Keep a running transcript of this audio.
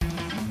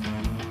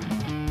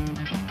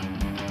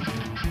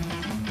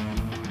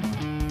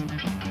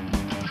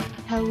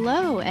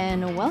Hello,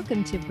 and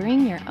welcome to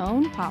Bring Your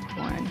Own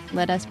Popcorn.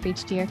 Let us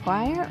preach to your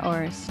choir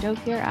or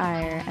stoke your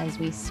ire as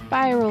we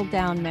spiral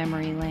down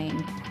memory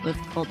lane with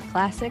cult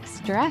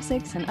classics,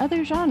 Jurassics, and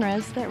other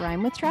genres that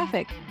rhyme with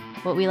traffic.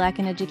 What we lack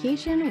in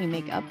education, we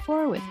make up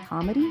for with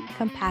comedy,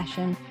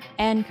 compassion,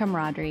 and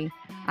camaraderie.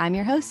 I'm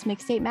your host,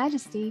 Mixtape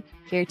Majesty,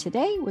 here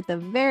today with a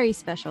very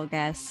special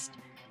guest,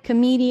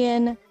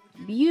 comedian,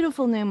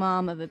 beautiful new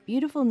mom of a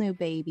beautiful new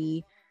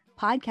baby,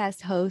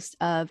 podcast host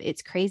of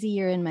It's Crazy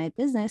You're in My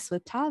Business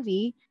with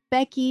Tavi,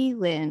 Becky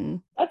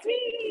Lynn. That's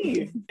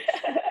me.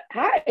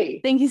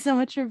 Hi. Thank you so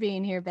much for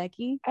being here,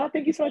 Becky. Oh,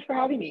 thank you so much for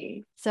having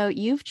me. So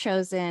you've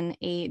chosen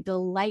a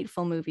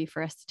delightful movie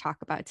for us to talk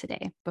about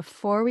today.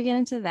 Before we get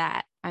into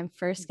that, I'm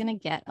first going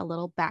to get a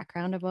little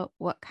background about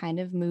what kind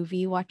of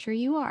movie watcher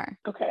you are.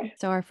 Okay.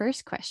 So our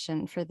first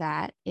question for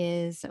that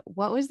is,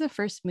 what was the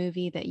first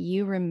movie that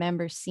you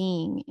remember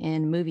seeing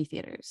in movie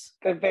theaters?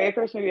 The very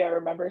first movie I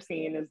remember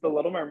seeing is The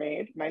Little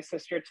Mermaid. My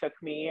sister took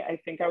me. I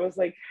think I was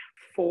like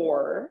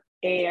 4.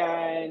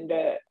 And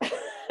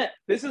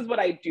this is what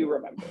I do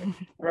remember. I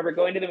remember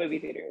going to the movie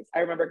theaters. I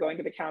remember going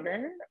to the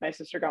counter. My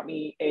sister got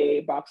me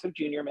a box of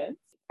Junior Mints.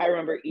 I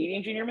remember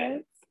eating Junior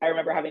Mints. I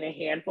remember having a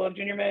handful of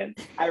Junior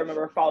Mints. I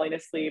remember falling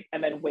asleep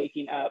and then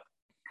waking up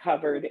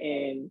covered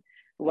in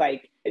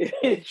like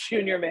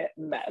Junior Mint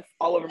mess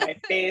all over my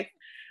face,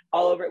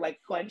 all over, like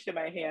clenched in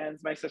my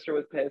hands. My sister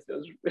was pissed.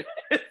 It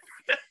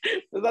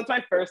was that's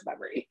my first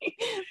memory.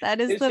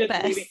 That is the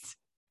best.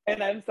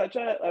 And I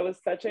was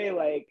such a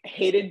like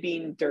hated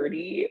being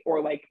dirty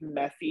or like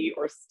messy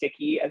or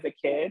sticky as a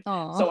kid.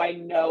 Aww. So I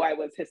know I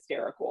was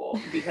hysterical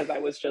because I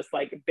was just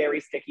like very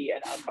sticky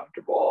and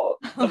uncomfortable.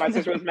 So my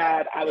sister was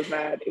mad. I was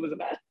mad. It was a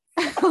mess.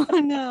 Oh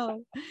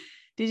no.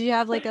 Did you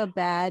have like a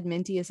bad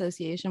minty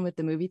association with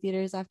the movie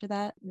theaters after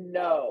that?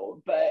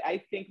 No, but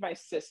I think my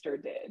sister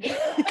did.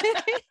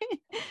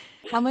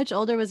 How much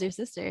older was your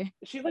sister?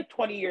 She's like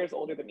 20 years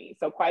older than me,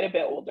 so quite a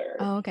bit older.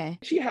 Oh, okay.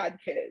 She had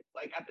kids.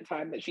 Like at the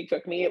time that she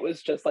took me, it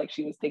was just like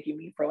she was taking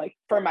me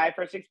for my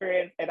first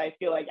experience. And I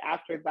feel like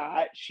after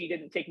that, she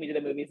didn't take me to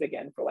the movies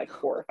again for like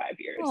 4 or 5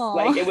 years. Aww.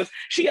 Like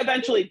she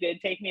eventually did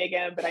take me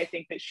again, but I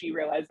think that she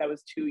realized I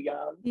was too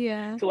young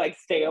to like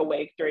stay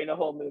awake during the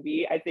whole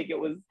movie. I think it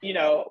was,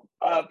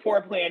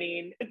 poor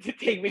planning to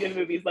take me to the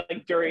movies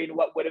like during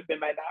what would have been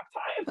my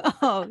nap time.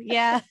 Oh,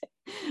 yeah.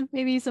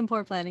 Maybe some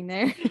poor planning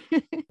there.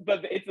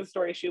 But it's a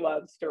story she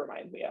loves to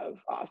remind me of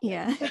often.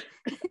 Yeah.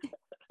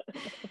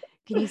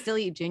 Can you still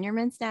eat Junior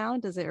Mints now?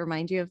 Does it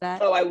remind you of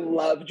that? Oh, I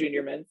love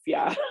Junior Mints.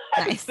 Yeah.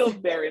 Nice.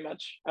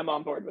 I'm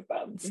on board with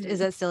them. Is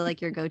that still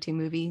like your go-to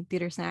movie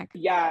theater snack?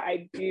 Yeah,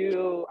 I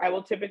do. I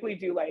will typically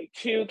do like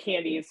 2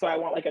 candies. So I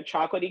want like a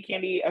chocolatey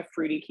candy, a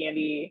fruity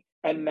candy,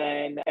 and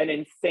then an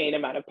insane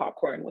amount of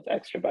popcorn with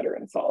extra butter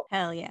and salt.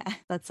 Hell yeah.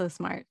 That's so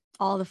smart.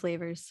 All the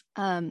flavors.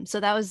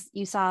 So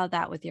you saw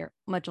that with your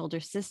much older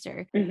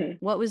sister. Mm-hmm.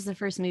 What was the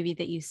first movie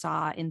that you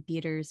saw in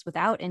theaters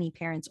without any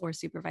parents or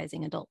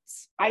supervising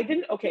adults?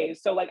 Okay,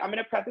 so like I'm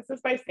gonna preface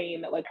this by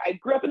saying that like I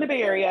grew up in the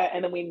Bay Area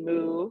and then we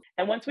moved.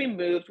 And once we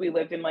moved, we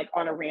lived in like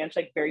on a ranch,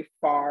 like very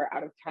far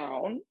out of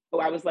town. So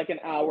I was like an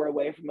hour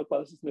away from the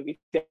closest movie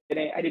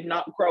theater. I did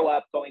not grow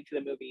up going to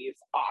the movies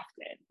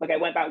often. Like I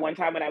went that one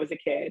time when I was a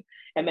kid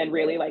and then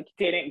really like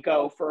didn't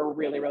go for a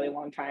really, really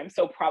long time.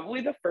 So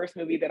probably the first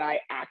movie that I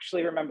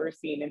actually remember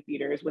seeing in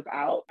theaters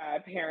without a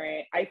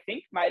parent, I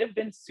think might have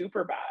been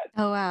Superbad.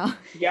 Oh, wow.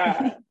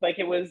 Yeah. Like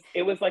it was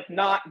like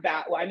not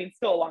that, I mean,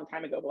 still a long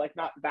time ago, but like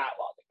not that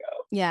long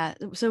ago. Yeah.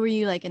 So were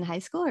you like in high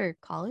school or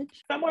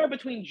college? Somewhere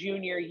between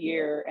junior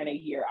year and a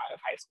year out of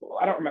high school.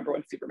 I don't remember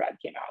when Superbad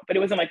came out, but it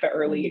was in like the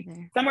early,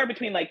 somewhere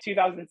between like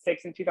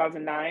 2006 and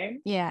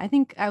 2009. Yeah, I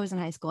think I was in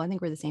high school. I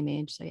think we're the same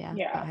age. So yeah,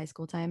 high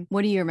school time.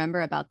 What do you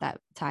remember about that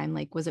time?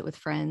 Like, was it with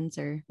friends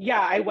or? Yeah,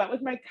 I went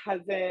with my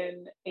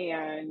cousin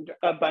and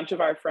a bunch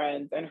of our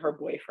friends and her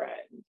boyfriend.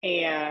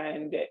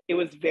 And it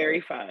was very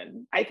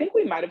fun. I think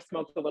we might have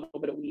smoked a little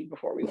bit of weed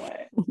before we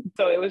went.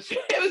 So it was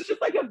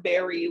just like a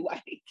very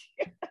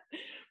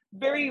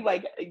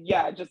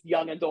just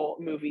young adult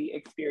movie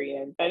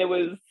experience. And it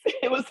was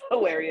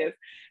hilarious.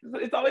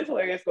 It's always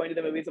hilarious going to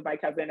the movies with my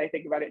cousin. I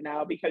think about it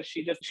now because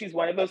she's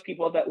one of those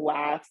people that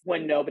laughs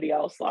when nobody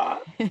else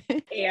laughs.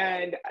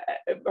 And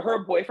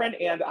her boyfriend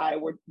and I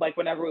were like,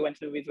 whenever we went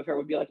to the movies with her,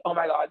 would be like, oh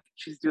my God,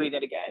 she's doing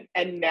it again.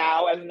 And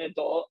now as an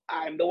adult,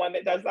 I'm the one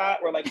that does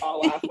that. Where like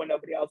I'll laugh when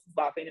nobody else is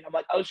laughing. And I'm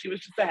like, oh, she was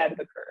just ahead of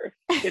the curve.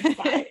 It's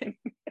fine.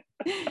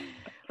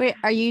 Wait,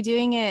 are you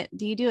doing it?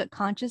 Do you do it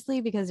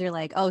consciously because you're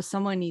like, oh,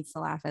 someone needs to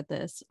laugh at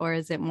this? Or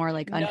is it more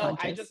like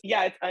unconscious?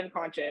 No, it's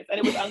unconscious. And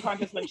it was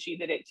unconscious when she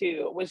did it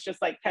too. It was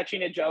just like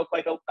catching a joke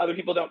like other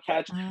people don't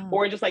catch,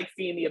 or just like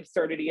seeing the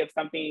absurdity of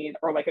something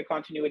or like a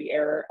continuity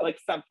error, like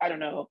I don't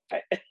know.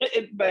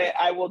 But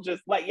I will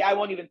just I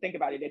won't even think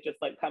about it. It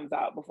just like comes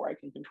out before I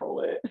can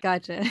control it.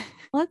 Gotcha.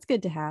 Well, that's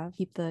good to have.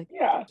 Keep the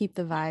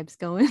vibes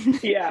going.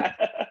 Yeah.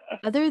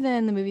 Other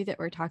than the movie that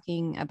we're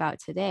talking about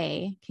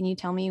today, can you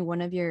tell me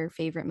one of your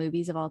favorite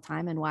movies of all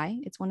time and why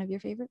it's one of your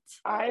favorites?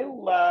 I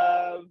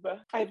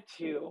have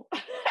 2.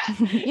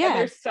 Yeah. And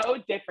they're so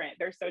different.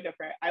 They're so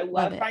different. I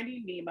love it.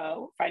 Finding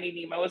Nemo. Finding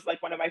Nemo is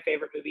like one of my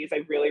favorite movies.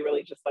 I really,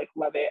 really just like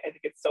love it. I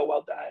think it's so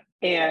well done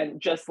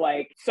and just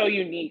like so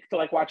unique to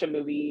like watch a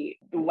movie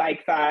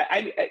like that.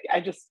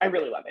 I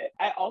really love it.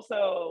 I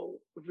also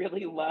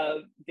really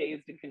love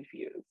Dazed and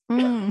Confused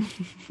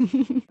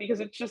because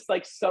it's just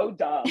like so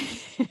dumb.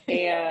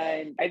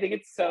 And I think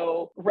it's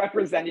so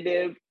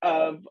representative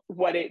of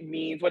what it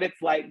means, what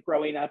it's like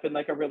growing up in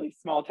like a really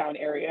small town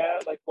area,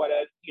 like what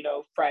a, you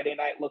know, Friday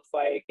night looks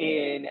like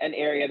in an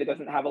area that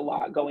doesn't have a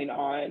lot going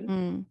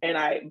on. And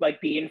I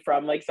like being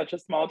from like such a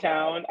small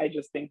town, I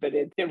just think that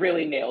it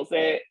really nails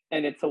it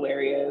and it's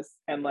hilarious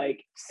and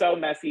like so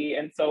messy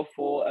and so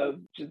full of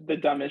just the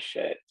dumbest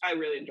shit. I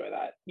really enjoy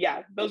that.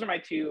 Yeah, those are my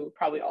two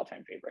probably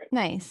all-time favorites.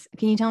 Nice.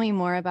 Can you tell me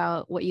more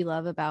about what you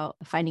love about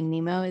Finding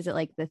Nemo? Is it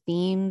like the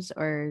themes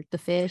or the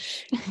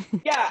fish?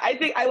 Yeah, I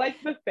think I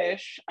like the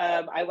fish.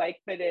 I like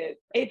that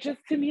it just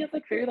to me it's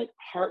like very like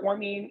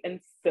heartwarming and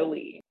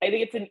silly. I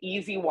think it's an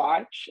easy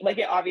watch. Like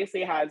it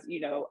obviously has,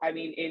 you know, I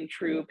mean, in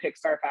true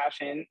Pixar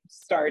fashion,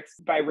 starts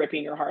by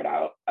ripping your heart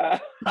out.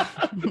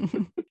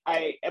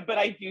 But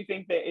I do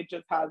think that it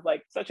just has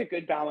like such a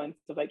good balance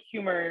of like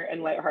humor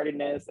and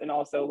lightheartedness and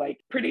also like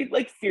pretty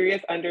like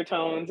serious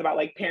undertones about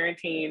like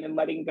parenting and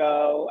letting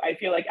go. I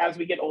feel like as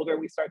we get older,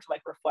 we start to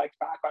like reflect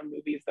back on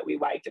movies that we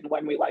liked and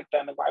when we liked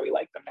them and why we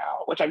like them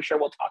now, which I'm sure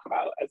we'll talk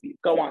about as we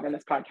go on in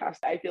this podcast.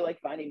 I feel like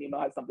Finding Nemo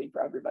has something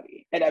for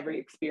everybody at every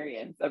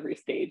experience, every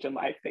stage in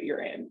life that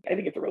you're in. I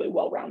think it's a really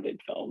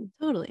well-rounded film.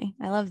 Totally.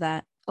 I love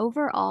that.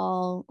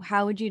 Overall,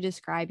 how would you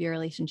describe your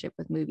relationship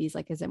with movies?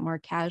 Like, is it more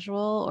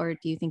casual or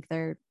do you think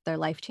they're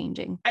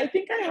life-changing? I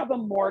think I have a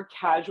more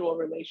casual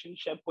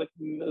relationship with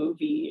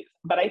movies,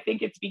 but I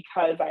think it's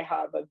because I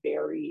have a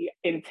very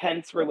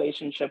intense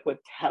relationship with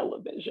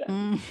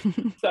television.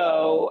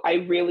 So I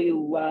really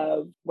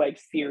love like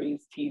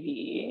series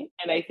TV.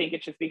 And I think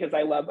it's just because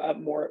I love a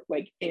more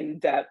like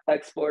in-depth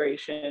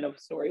exploration of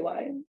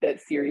storyline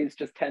that series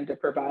just tend to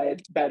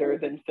provide better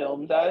than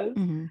film does.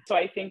 So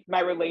I think my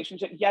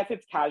relationship, yes,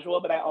 it's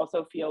casual, but I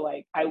also feel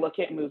like I look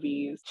at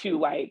movies to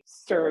like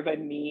serve a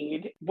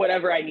need,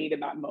 whatever I need in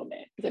that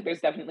moment. Like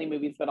there's definitely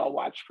movies that I'll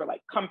watch for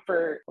like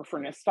comfort or for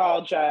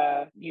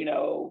nostalgia, you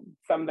know,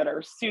 some that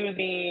are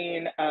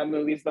soothing,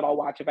 movies that I'll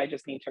watch if I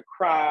just need to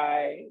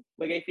cry.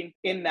 Like I think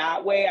in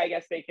that way, I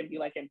guess they can be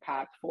like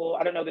impactful.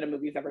 I don't know that a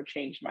movie's ever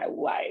changed my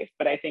life,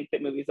 but I think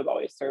that movies have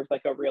always served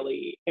like a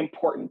really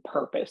important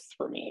purpose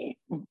for me,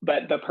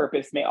 but the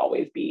purpose may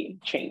always be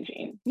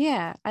changing.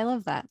 Yeah, I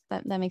love that.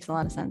 That makes a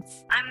lot of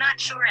sense. I'm not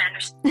sure I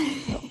understand.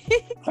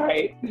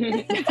 Sorry.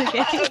 It's okay.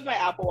 That was my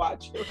Apple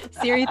Watch.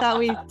 Siri thought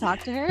we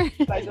talked to her.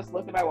 I just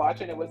looked at my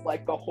watch and it was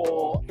like the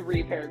whole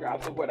 3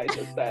 paragraphs of what I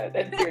just said.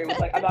 And Siri was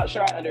like, I'm not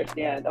sure I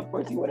understand. Of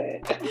course you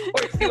wouldn't. Of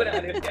course you wouldn't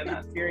understand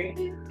that,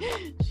 Siri.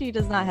 She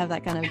does not have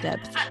that kind of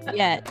depth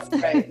yet.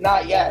 Right,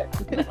 not yet.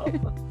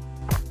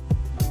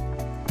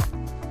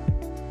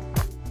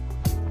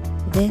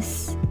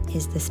 This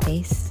is the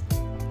space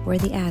where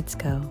the ads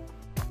go.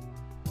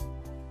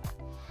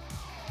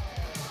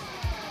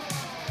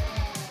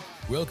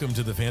 Welcome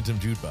to the Phantom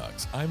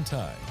Jukebox. I'm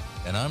Ty.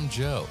 And I'm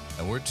Joe,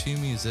 and we're two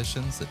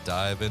musicians that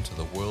dive into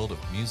the world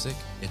of music,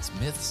 its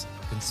myths,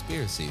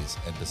 conspiracies,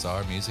 and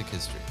bizarre music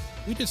history.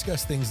 We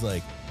discuss things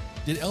like,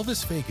 did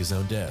Elvis fake his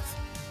own death?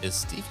 Is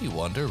Stevie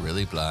Wonder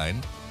really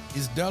blind?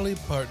 Is Dolly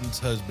Parton's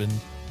husband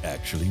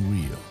actually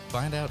real?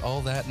 Find out all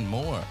that and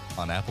more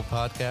on Apple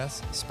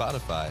Podcasts,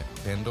 Spotify,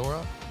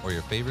 Pandora, or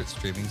your favorite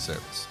streaming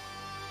service.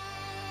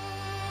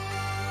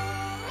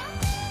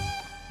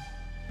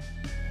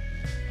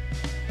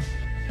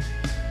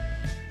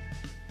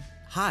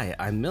 Hi,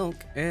 I'm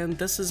Milk, and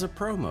this is a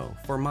promo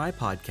for my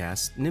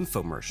podcast,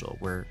 Nymphomercial,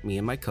 where me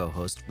and my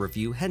co-host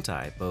review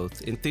hentai,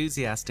 both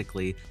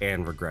enthusiastically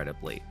and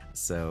regrettably.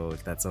 So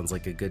if that sounds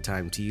like a good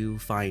time to you,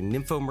 find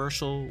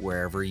Nymphomercial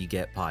wherever you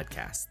get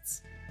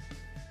podcasts.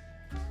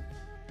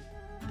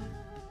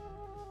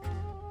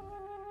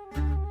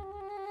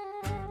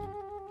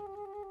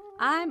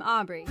 I'm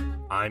Aubrey.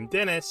 I'm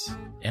Dennis.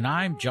 And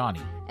I'm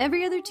Johnny.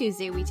 Every other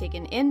Tuesday, we take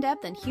an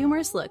in-depth and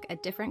humorous look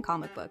at different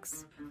comic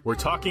books. We're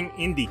talking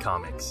indie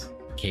comics,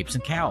 Capes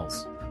and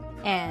Cowls,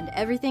 and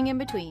everything in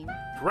between.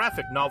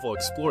 Graphic Novel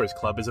Explorers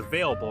Club is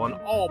available on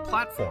all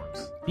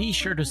platforms. Be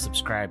sure to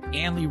subscribe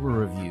and leave a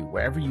review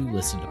wherever you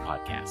listen to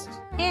podcasts.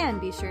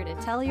 And be sure to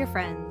tell your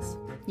friends.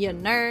 You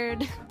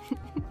nerd.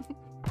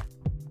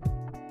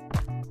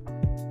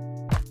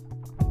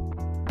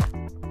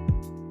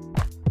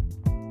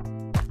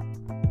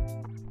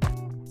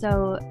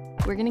 So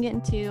we're going to get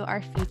into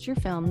our feature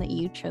film that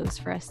you chose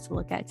for us to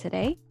look at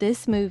today.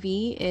 This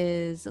movie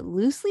is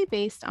loosely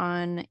based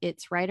on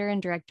its writer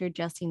and director,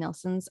 Jessie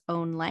Nelson's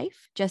own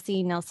life.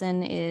 Jessie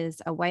Nelson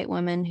is a white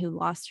woman who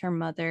lost her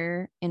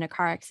mother in a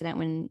car accident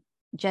when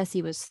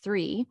Jessie was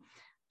 3.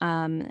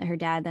 Her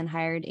dad then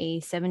hired a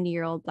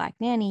 70-year-old Black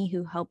nanny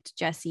who helped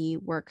Jessie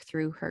work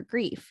through her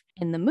grief.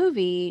 In the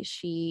movie,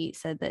 she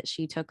said that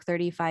she took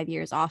 35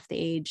 years off the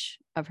age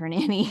of her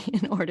nanny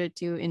in order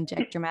to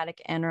inject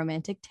dramatic and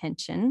romantic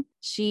tension.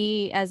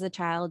 She, as a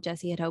child,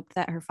 Jessie had hoped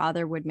that her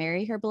father would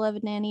marry her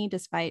beloved nanny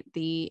despite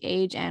the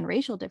age and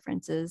racial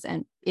differences,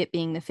 and it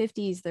being the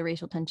 50s, the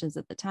racial tensions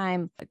at the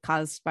time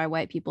caused by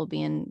white people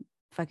being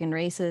fucking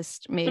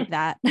racist made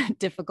that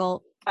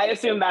difficult. I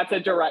assume that's a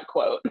direct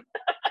quote.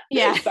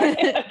 Yeah,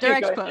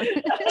 direct quote.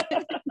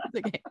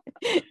 Okay.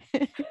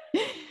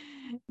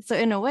 So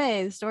in a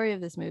way, the story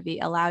of this movie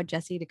allowed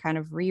Jessie to kind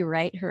of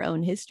rewrite her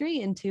own history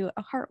into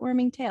a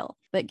heartwarming tale.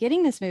 But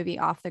getting this movie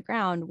off the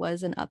ground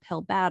was an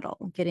uphill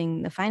battle.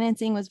 Getting the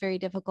financing was very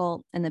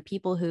difficult, and the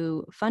people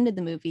who funded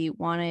the movie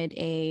wanted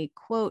a,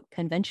 quote,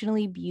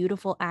 conventionally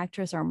beautiful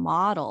actress or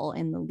model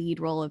in the lead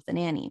role of the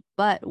nanny.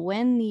 But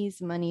when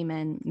these money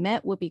men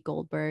met Whoopi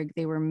Goldberg,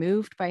 they were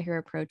moved by her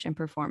approach and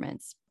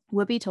performance.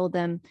 Whoopi told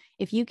them,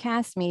 if you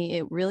cast me,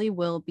 it really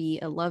will be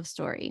a love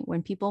story.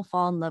 When people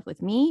fall in love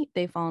with me,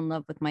 they fall in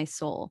love with my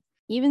soul.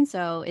 Even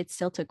so, it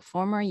still took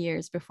 4 more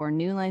years before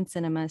New Line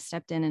Cinema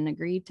stepped in and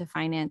agreed to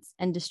finance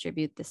and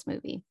distribute this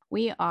movie.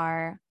 We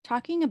are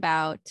talking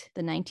about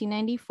the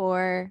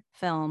 1994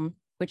 film,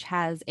 which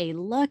has a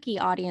lucky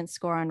audience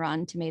score on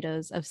Rotten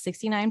Tomatoes of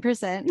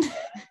 69%.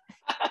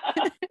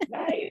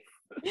 Nice.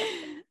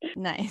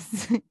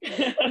 Nice.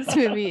 This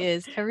movie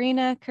is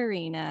Karina,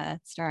 Karina,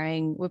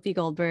 starring Whoopi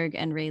Goldberg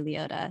and Ray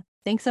Liotta.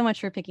 Thanks so much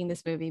for picking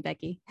this movie,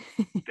 Becky.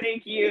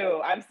 Thank you.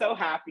 I'm so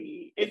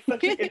happy. It's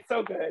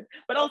so good.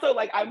 But also,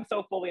 like, I'm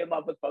so fully in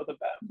love with both of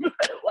them.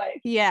 Like,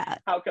 yeah.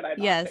 How could I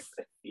not pick this,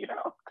 you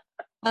know?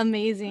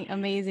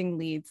 Amazing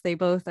leads. They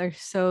both are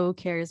so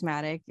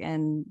charismatic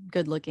and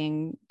good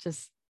looking.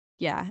 Just,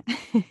 yeah.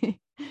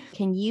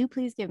 Can you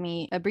please give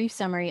me a brief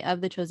summary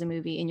of the chosen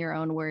movie in your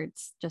own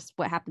words? Just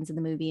what happens in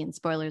the movie, and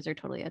spoilers are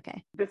totally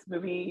okay. This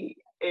movie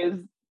is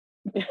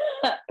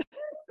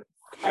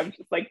I'm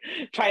just like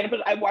trying to put,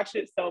 I've watched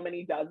it so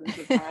many dozens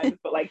of times,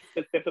 but like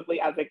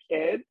specifically as a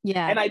kid.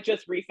 Yeah. And I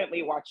just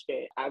recently watched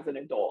it as an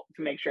adult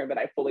to make sure that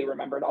I fully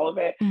remembered all of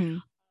it. Mm-hmm.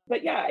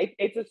 But yeah,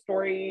 it's a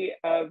story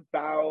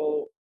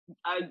about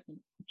a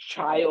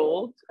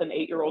child, an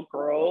 8-year-old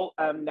girl,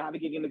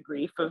 navigating the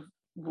grief of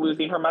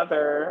losing her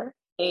mother,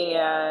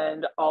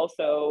 and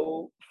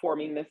also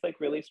forming this like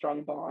really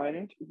strong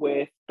bond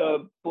with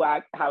the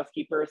Black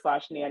housekeeper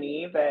 /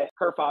 nanny that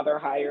her father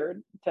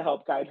hired to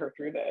help guide her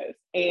through this.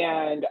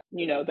 And,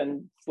 you know,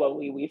 then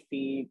slowly we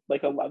see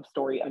like a love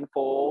story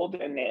unfold,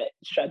 and it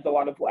sheds a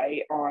lot of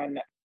light on,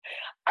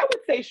 I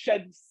would say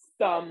sheds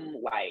some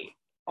light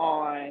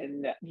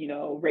on, you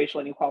know, racial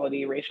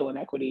inequality, racial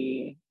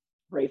inequity,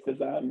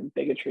 racism,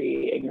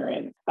 bigotry,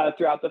 ignorance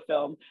throughout the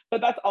film. But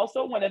that's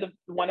also one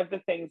of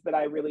the things that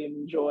I really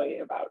enjoy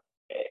about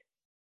it.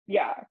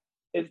 Yeah,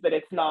 is that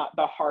it's not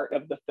the heart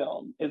of the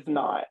film, it's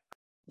not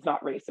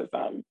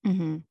racism,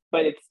 mm-hmm.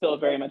 but it's still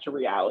very much a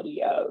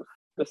reality of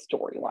the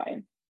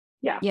storyline.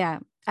 Yeah,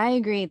 I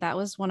agree. That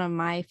was one of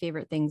my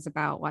favorite things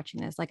about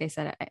watching this. Like I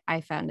said, I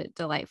found it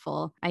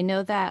delightful. I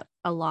know that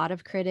a lot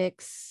of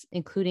critics,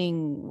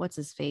 including what's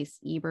his face,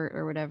 Ebert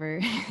or whatever,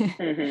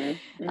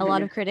 mm-hmm. a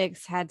lot of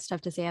critics had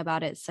stuff to say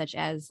about it, such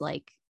as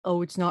like,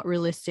 oh, it's not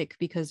realistic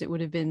because it would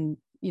have been,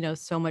 you know,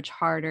 so much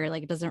harder.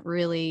 Like it doesn't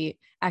really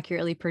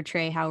accurately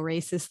portray how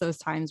racist those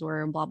times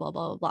were and blah, blah,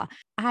 blah, blah.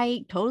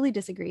 I totally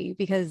disagree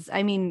because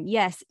I mean,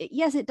 yes,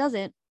 it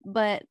doesn't.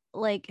 But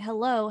like,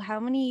 hello, how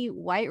many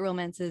white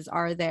romances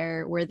are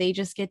there where they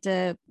just get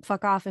to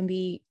fuck off and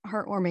be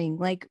heartwarming?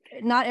 Like,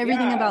 not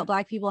everything about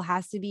Black people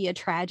has to be a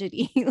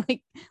tragedy.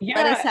 Like,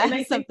 let us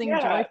have something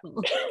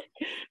joyful.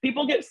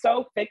 People get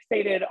so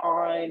fixated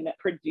on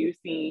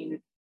producing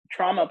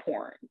trauma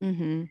porn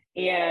mm-hmm.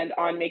 and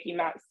on making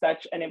that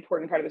such an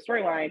important part of the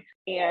storyline.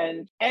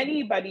 And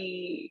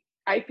anybody,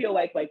 I feel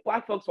like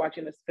Black folks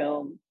watching this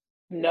film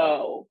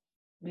know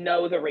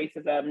the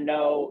racism,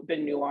 know the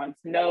nuance,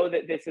 know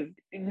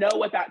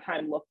what that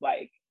time looked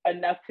like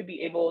enough to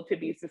be able to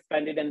be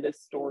suspended in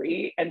this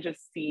story and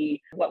just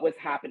see what was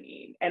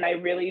happening. And I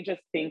really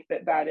just think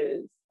that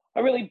is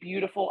a really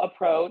beautiful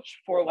approach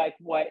for like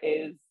what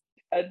is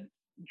a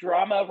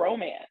drama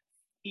romance,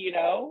 you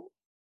know,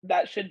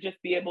 that should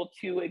just be able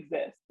to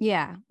exist.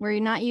 Yeah, where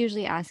you're not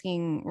usually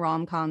asking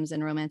rom-coms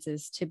and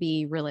romances to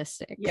be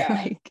realistic. Yeah.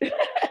 Like,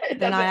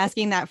 they're not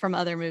asking that from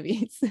other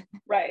movies.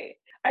 Right.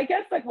 I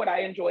guess like what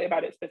I enjoy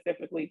about it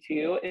specifically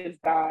too is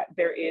that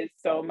there is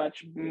so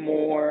much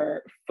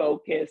more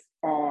focus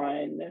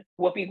on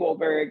Whoopi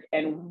Goldberg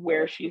and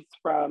where she's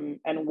from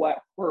and what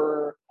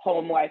her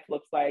home life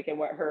looks like and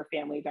what her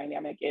family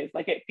dynamic is.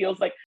 Like it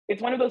feels like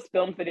it's one of those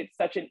films that it's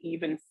such an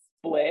even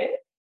split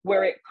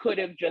where it could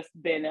have just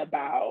been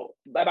about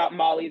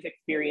Molly's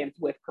experience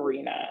with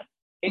Karina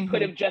It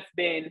could have just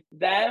been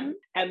them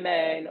and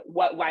then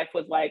what life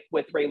was like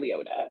with Ray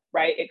Liotta,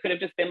 right? It could have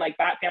just been like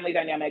that family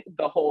dynamic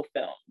the whole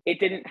film. It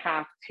didn't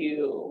have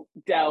to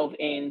delve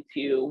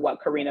into what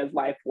Karina's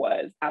life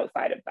was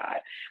outside of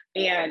that.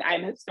 And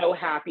I'm so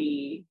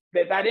happy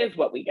that that is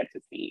what we get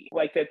to see.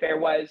 Like that there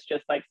was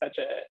just like such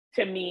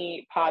a, to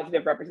me,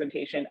 positive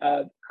representation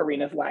of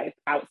Karina's life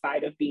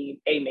outside of being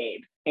a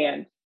maid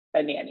and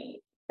a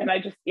nanny. And I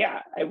just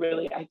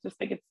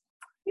think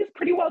it's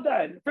pretty well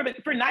done.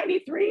 For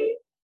 93,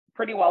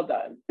 pretty well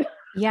done.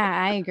 Yeah,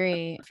 I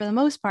agree. For the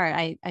most part,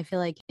 I feel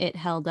like it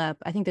held up.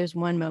 I think there's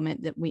one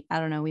moment that I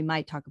don't know, we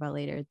might talk about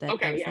later that I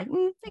was like,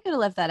 they could have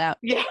left that out.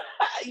 Yeah,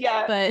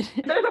 yeah. But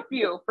there's a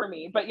few for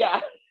me, but yeah.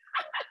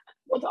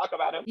 We'll talk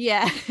about them.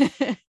 Yeah.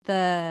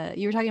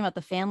 You were talking about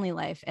the family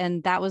life,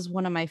 and that was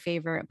one of my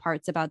favorite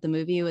parts about the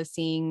movie was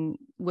seeing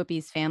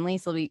Whoopi's family.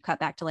 So we cut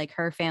back to like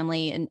her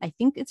family, and I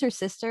think it's her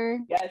sister.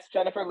 Yes,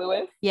 Jennifer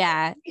Lewis.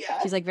 Yeah.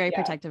 She's like very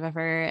protective of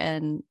her,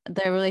 and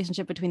the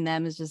relationship between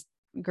them is just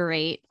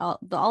great.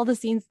 All the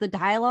scenes, the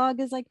dialogue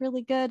is like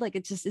really good. Like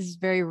it just is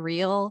very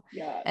real.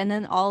 Yeah. And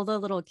then all the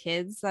little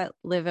kids that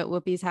live at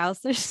Whoopi's house,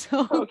 they're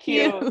so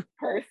cute.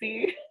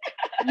 Percy.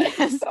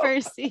 Yes, so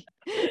Percy.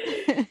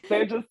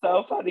 They're just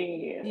so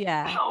funny.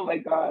 Yeah. Oh my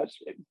gosh.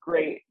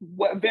 Great.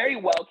 Very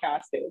well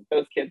casted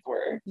those kids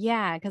were.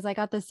 Yeah, because I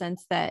got the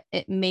sense that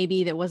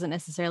that wasn't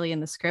necessarily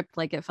in the script.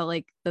 Like it felt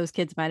like those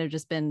kids might have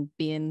just been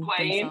being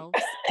themselves.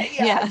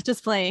 Yeah,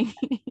 just playing.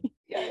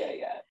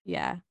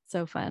 Yeah,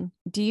 so fun.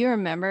 Do you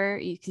remember,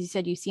 because you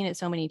said you've seen it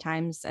so many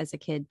times as a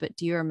kid, but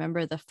do you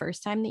remember the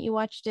first time that you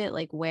watched it?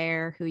 Like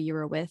where, who you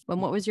were with? And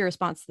what was your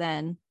response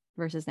then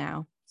versus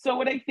now? So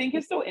what I think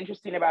is so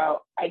interesting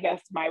about, I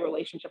guess, my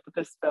relationship with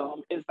this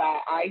film is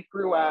that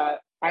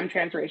I'm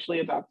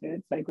transracially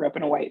adopted. So I grew up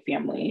in a white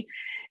family.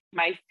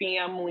 My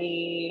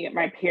family,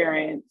 my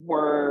parents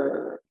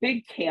were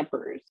big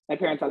campers. My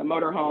parents had a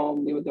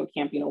motorhome. We would go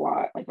camping a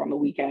lot, like on the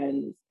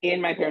weekends. In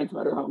my parents'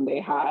 motorhome, they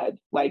had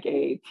like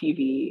a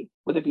TV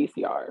with a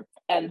VCR.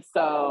 And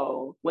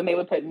so when they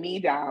would put me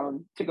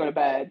down to go to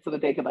bed so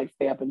that they could like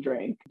stay up and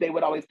drink, they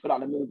would always put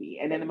on a movie.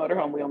 And in the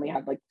motorhome, we only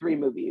had like 3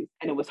 movies.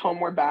 And it was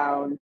Homeward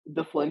Bound,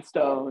 The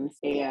Flintstones,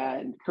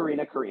 and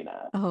Karina.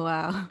 Oh,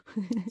 wow.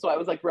 So I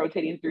was like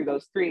rotating through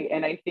those 3.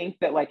 And I think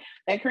that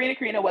and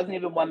Karina wasn't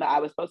even one that I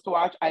was supposed to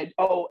watch.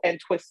 And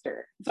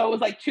Twister. So it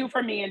was like 2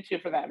 for me and 2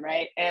 for them,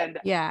 right? And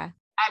yeah,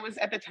 I was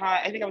at the time,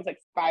 I think I was like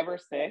 5 or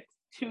 6,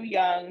 too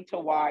young to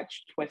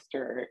watch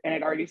Twister. And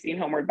I'd already seen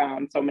Homeward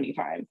Bound so many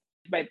times.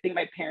 But I think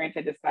my parents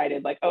had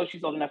decided like, oh,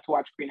 she's old enough to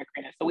watch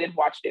Karina. So we had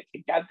watched it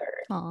together.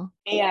 Aww.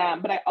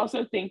 And, but I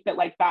also think that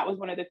like, that was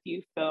one of the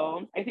few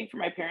films, I think for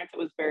my parents, it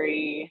was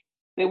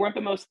they weren't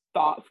the most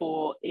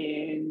thoughtful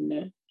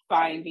in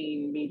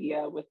finding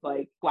media with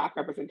like Black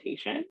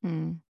representation.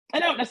 I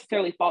don't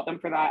necessarily fault them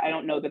for that. I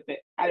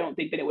don't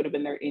think that it would have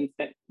been their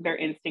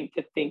instinct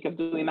to think of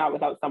doing that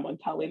without someone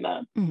telling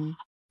them.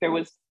 There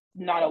was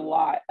not a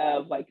lot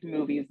of like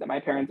movies that my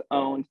parents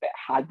owned that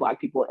had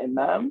Black people in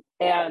them.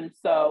 And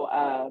so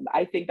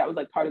I think that was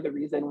like part of the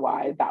reason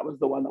why that was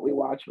the one that we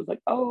watched, was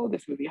like, oh,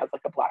 this movie has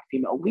like a Black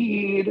female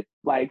lead.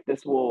 Like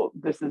this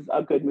is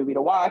a good movie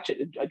to watch.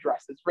 It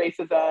addresses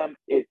racism,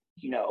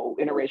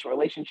 interracial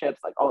relationships,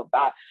 like all of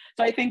that.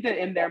 So I think that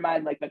in their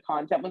mind, like the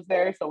content was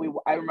there.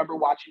 So I remember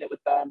watching it with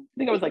them. I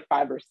think I was like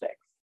 5 or 6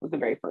 was the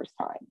very first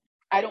time.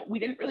 We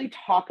didn't really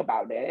talk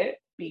about it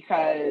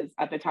because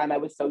at the time I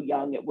was so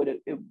young,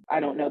 I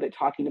don't know that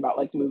talking about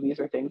like movies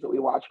or things that we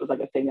watched was like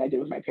a thing I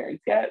did with my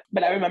parents yet.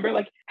 But I remember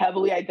like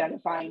heavily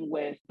identifying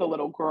with the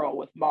little girl,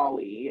 with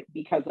Molly,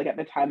 because like at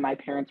the time my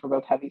parents were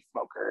both heavy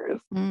smokers.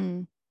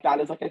 That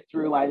is like a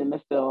through line in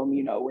the film,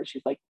 where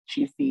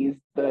she sees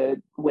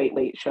the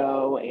Late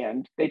Show,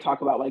 and they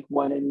talk about like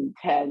 1 in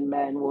 10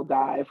 men will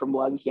die from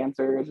lung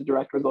cancer as a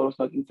direct result of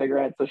smoking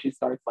cigarettes. So she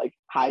starts like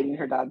hiding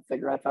her dad's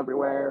cigarettes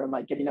everywhere and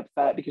like getting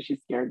upset because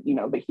she's scared,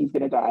 that he's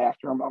going to die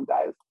after her mom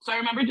dies. So I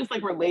remember just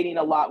like relating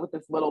a lot with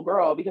this little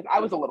girl because I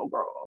was a little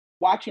girl.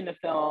 Watching the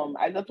film,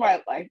 that's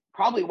why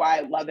probably why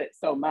I love it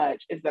so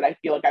much is that I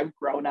feel like I've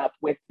grown up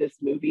with this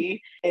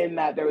movie, in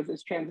that there was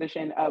this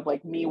transition of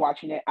like me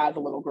watching it as a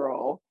little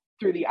girl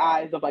through the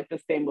eyes of like the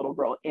same little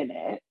girl in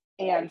it.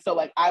 And so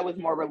like I was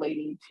more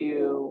relating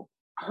to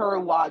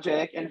her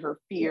logic and her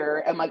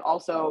fear, and like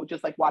also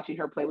just like watching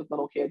her play with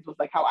little kids was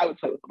like how I would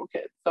play with little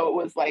kids. So it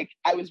was like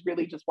I was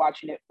really just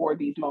watching it for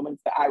these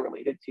moments that I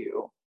related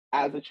to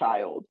as a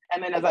child.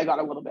 And then as I got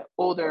a little bit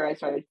older, I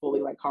started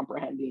fully like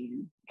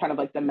comprehending kind of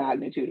like the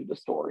magnitude of the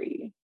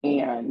story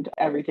and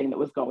everything that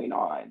was going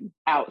on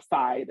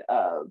outside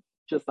of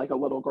just like a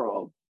little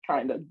girl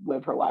trying to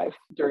live her life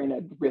during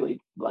a really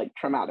like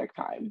traumatic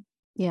time.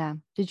 Yeah.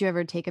 Did you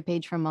ever take a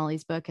page from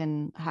Molly's book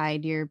and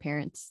hide your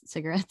parents'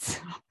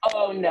 cigarettes?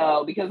 Oh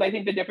no, because I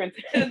think the difference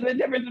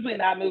between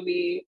that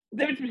movie, the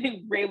difference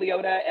between Ray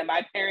Liotta and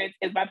my parents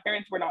is my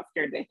parents were not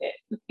scared to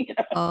hit.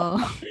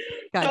 Oh,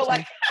 gotcha. So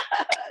like,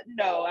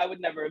 no, I would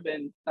never have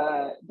been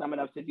dumb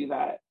enough to do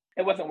that.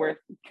 It wasn't worth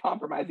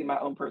compromising my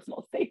own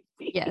personal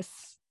safety.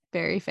 Yes,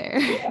 very fair.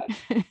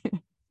 Yeah.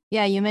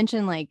 Yeah, you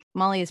mentioned like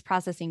Molly is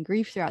processing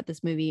grief throughout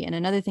this movie. And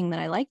another thing that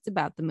I liked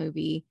about the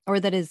movie, or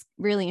that is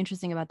really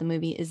interesting about the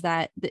movie, is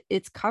that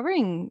it's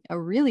covering a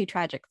really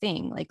tragic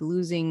thing. Like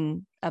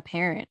losing a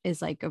parent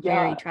is like a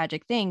very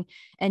tragic thing.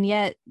 And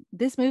yet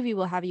this movie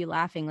will have you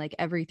laughing like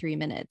every 3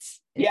 minutes.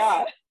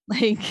 It's,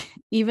 like,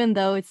 even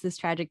though it's this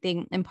tragic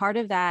thing. And part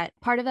of that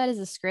is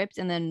a script.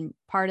 And then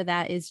part of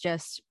that is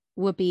just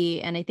Whoopi,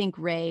 and I think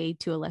Ray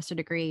to a lesser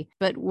degree,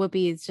 but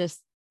Whoopi is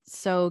just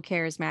so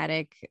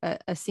charismatic,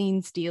 a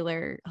scene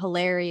stealer,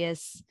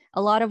 hilarious.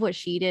 A lot of what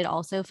she did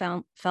also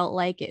felt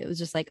like it was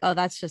just like, oh,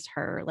 that's just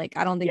her. Like,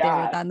 I don't think they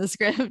wrote that in the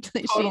script.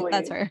 Totally.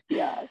 That's her.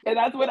 Yeah. And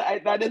that's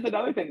that is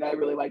another thing that I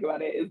really like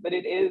about it, is that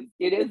it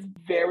is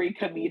very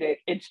comedic.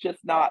 It's just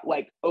not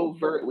like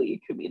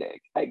overtly comedic,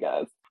 I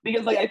guess.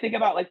 Because like I think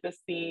about like the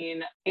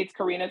scene, it's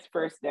Karina's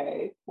first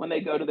day when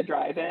they go to the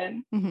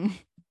drive-in. Mm-hmm.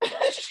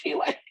 She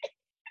like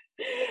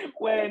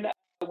when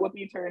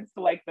Whoopi turns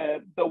to like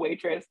the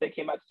waitress that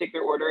came out to take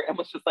their order and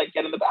was just like,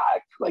 get in the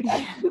back. Like, I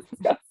just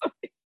got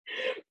something.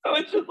 So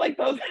it's just like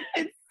those,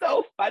 it's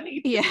so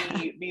funny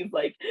to me,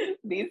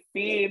 these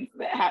scenes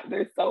that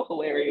they're so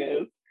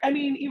hilarious. I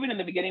mean, even in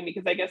the beginning,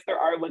 because I guess there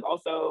are like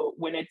also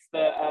when it's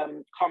the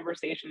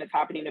conversation that's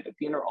happening at the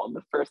funeral in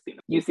the first scene,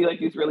 you see like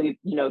these really,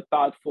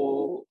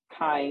 thoughtful,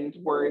 kind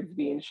words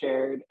being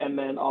shared. And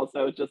then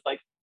also just like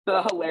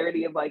the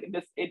hilarity of like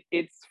this,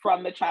 it's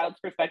from the child's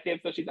perspective.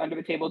 So she's under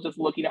the table just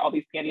looking at all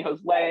these pantyhose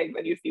legs,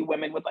 and you see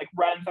women with like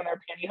runs on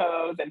their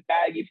pantyhose and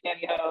baggy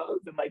pantyhose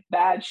and like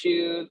bad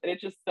shoes. And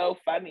it's just so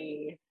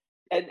funny.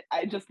 And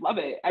I just love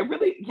it. I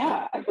really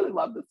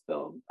love this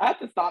film. I have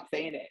to stop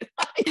saying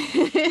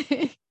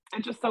it.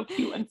 It's just so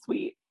cute and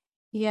sweet.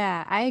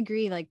 Yeah, I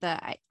agree. Like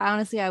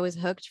honestly, I was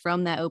hooked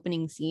from that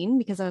opening scene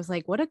because I was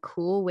like, what a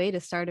cool way to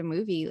start a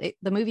movie.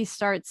 The movie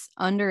starts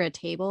under a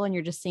table and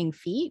you're just seeing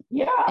feet.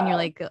 Yeah. And you're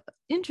like,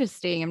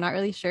 interesting. I'm not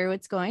really sure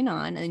what's going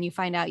on. And then you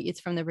find out it's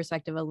from the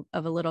perspective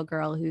of a little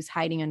girl who's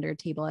hiding under a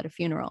table at a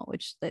funeral,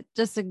 which that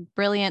just a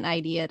brilliant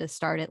idea to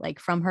start it like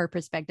from her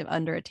perspective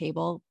under a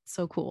table.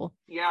 So cool.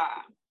 Yeah.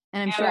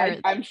 And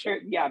I'm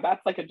sure,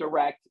 that's like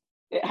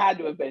it had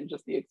to have been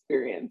just the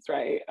experience,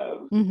 right?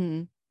 Of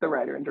the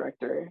writer and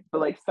director,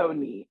 but like so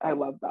neat. I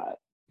love that.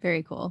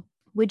 Very cool.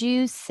 Would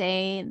you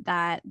say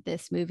that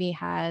this movie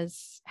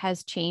has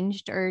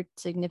changed or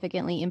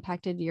significantly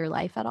impacted your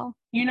life at all?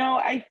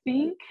 I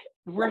think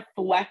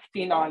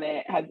reflecting on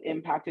it has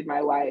impacted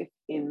my life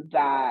in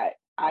that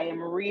I am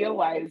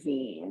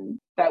realizing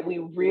that we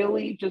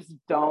really just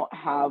don't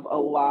have a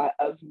lot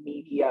of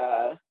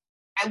media,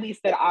 at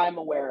least that I'm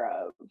aware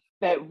of,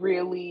 that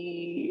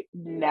really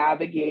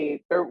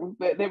navigate or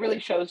that really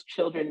shows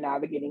children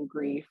navigating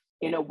grief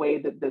in a way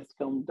that this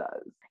film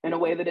does, in a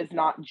way that is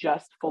not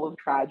just full of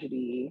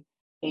tragedy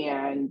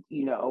and,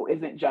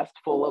 isn't just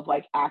full of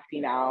like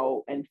acting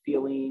out and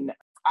feeling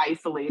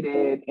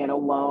isolated and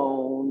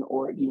alone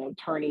or,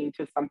 turning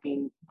to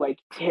something like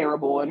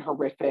terrible and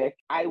horrific.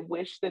 I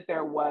wish that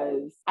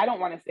I don't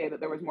want to say that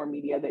there was more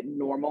media that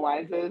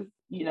normalizes,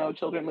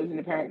 children losing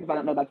a parent, because I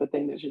don't know that's a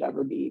thing that should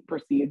ever be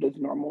perceived as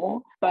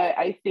normal. But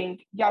I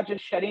think,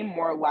 just shedding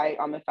more light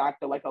on the fact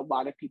that like a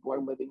lot of people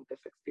are living this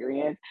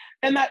experience.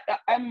 And that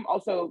I'm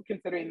also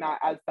considering that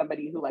as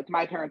somebody who like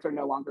my parents are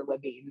no longer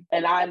living.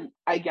 And I'm,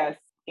 I guess,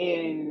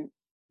 in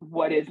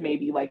what is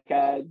maybe like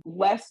a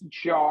less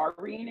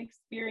jarring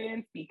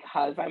experience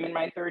because I'm in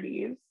my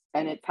 30s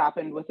and it's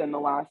happened within the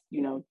last,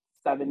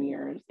 7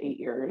 years, 8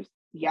 years.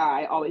 Yeah,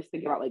 I always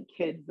think about like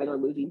kids that are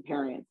losing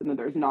parents and that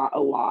there's not a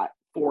lot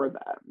for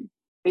them.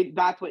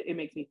 That's what it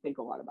makes me think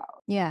a lot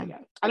about. Yeah.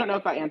 I don't know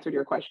if I answered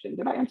your question.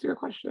 Did I answer your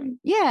question?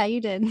 Yeah,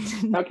 you did.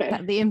 Okay.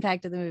 The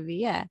impact of the movie.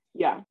 Yeah.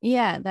 Yeah.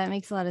 Yeah, that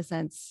makes a lot of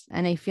sense.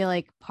 And I feel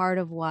like part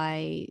of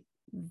why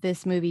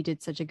this movie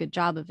did such a good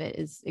job of it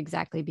is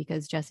exactly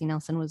because Jessie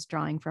Nelson was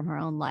drawing from her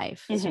own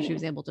life. So she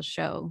was able to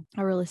show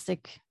a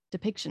realistic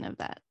depiction of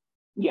that.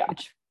 Yeah.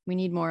 Which we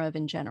need more of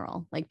in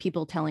general, like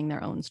people telling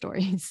their own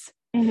stories.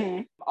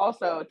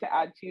 Also, to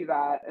add to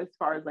that, as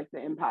far as like the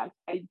impact,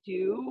 I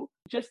do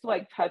just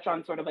like touch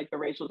on sort of like the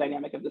racial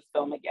dynamic of this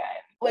film again.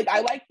 Like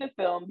I like the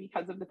film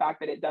because of the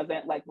fact that it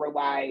doesn't like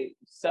rely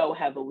so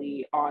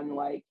heavily on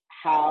like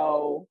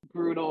how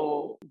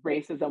brutal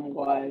racism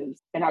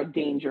was and how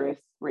dangerous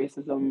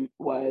racism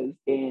was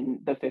in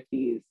the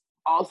 50s.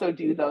 Also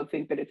do though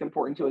think that it's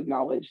important to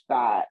acknowledge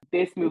that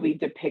this movie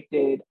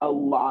depicted a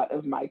lot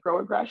of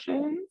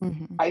microaggressions.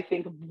 I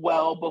think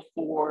well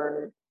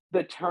before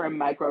the term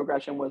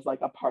microaggression was like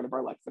a part of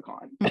our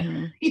lexicon,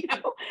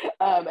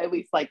 at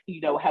least like,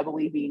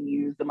 heavily being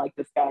used and like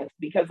discussed,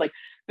 because like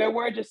there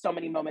were just so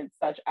many moments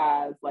such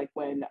as like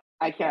when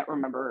I can't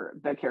remember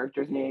the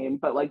character's name,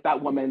 but like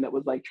that woman that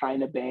was like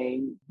trying to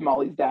bang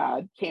Molly's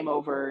dad came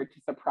over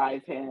to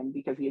surprise him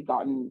because he had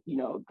gotten,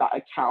 got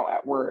a count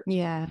at work.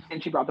 Yeah.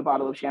 And she brought the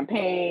bottle of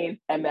champagne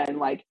and then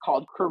like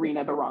called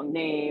Karina the wrong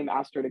name,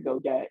 asked her to go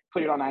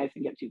put it on ice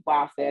and get 2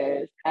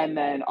 glasses. And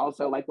then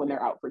also like when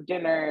they're out for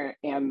dinner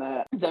and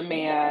the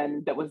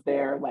man that was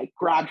there like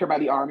grabbed her by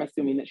the arm,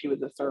 assuming that she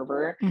was a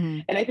server. Mm-hmm.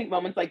 And I think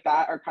moments like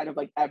that are kind of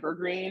like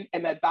evergreen,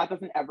 and that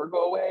doesn't ever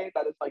go away.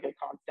 That is like a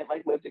constant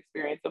like lived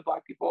experience of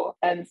Black people.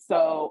 And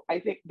so I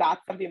think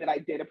that's something that I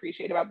did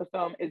appreciate about the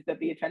film, is that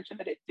the attention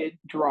that it did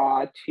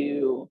draw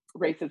to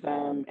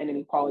racism and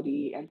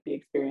inequality and the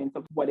experience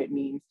of what it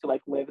means to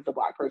like live as a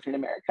Black person in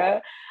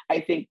America, I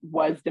think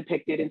was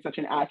depicted in such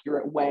an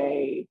accurate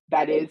way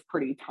that is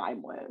pretty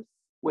timeless,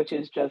 which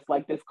is just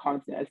like this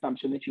constant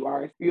assumption that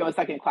you're a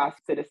second class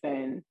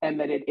citizen, and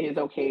that it is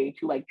okay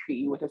to like treat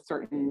you with a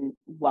certain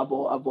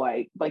level of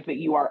like that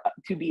you are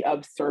to be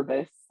of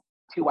service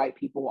to white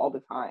people all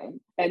the time,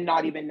 and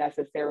not even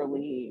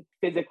necessarily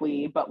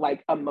physically, but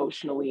like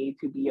emotionally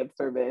to be of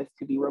service,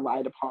 to be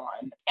relied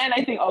upon. And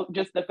I think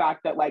just the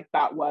fact that like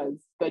that was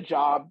the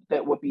job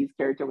that Whoopi's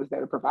character was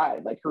there to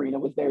provide. Like Karina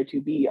was there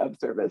to be of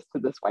service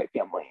to this white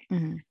family.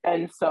 Mm-hmm.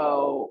 And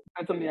so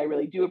that's something I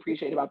really do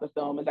appreciate about the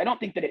film, is I don't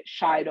think that it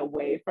shied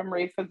away from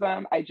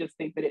racism. I just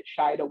think that it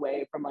shied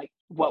away from like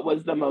what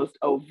was the most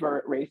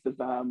overt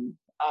racism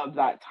of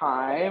that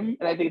time.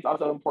 And I think it's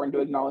also important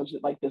to acknowledge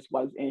that like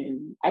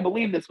I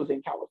believe this was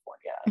in California,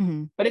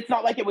 Mm-hmm. but it's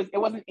not like it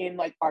wasn't in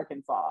like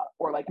Arkansas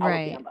or like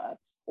Alabama,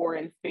 or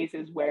in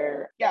spaces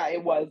where,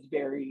 it was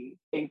very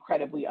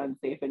incredibly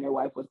unsafe and your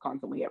life was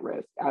constantly at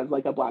risk as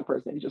like a Black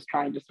person just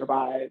trying to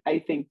survive.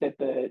 I think that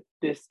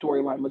this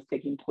storyline was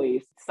taking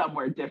place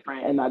somewhere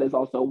different, and that is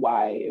also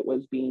why it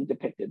was being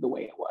depicted the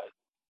way it was.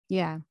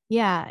 Yeah.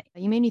 Yeah.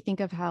 You made me think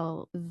of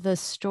how the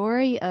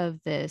story of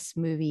this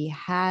movie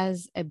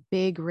has a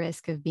big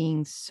risk of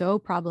being so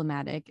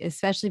problematic,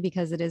 especially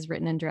because it is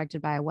written and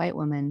directed by a white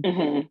woman.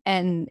 Mm-hmm.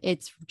 And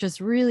it's just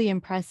really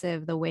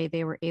impressive the way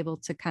they were able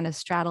to kind of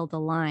straddle the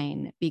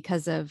line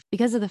because of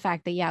the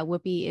fact that,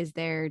 Whoopi is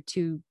there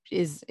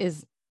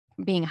is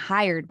being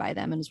hired by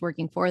them and is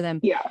working for them.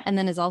 Yeah. And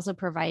then is also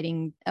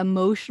providing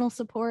emotional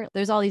support.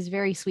 There's all these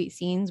very sweet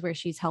scenes where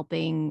she's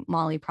helping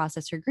Molly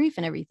process her grief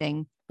and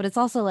everything. But it's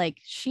also like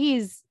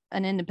she's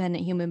an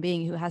independent human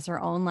being who has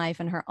her own life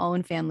and her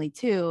own family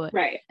too.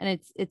 Right. And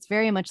it's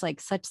very much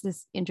like such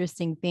this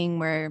interesting thing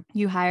where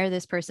you hire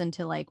this person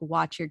to like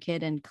watch your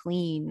kid and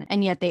clean,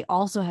 and yet they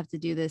also have to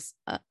do this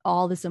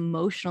all this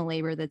emotional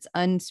labor that's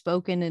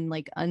unspoken and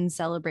like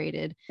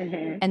uncelebrated.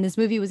 Mm-hmm. And this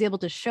movie was able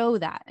to show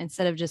that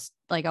instead of just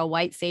like a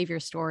white savior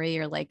story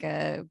or like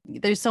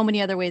there's so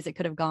many other ways it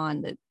could have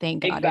gone that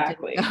thank God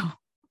exactly. it didn't go.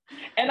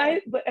 And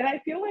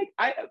I feel like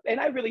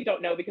I really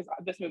don't know, because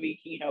this movie,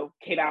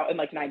 came out in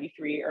like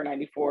 93 or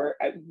 94.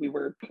 We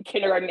were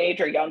kindergarten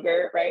age or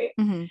younger, right?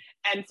 Mm-hmm.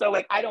 And so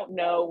like, I don't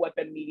know what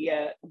the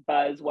media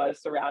buzz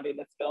was surrounding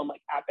this film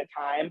like at the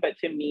time, but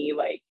to me,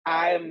 like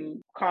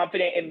I'm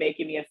confident in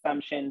making the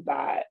assumption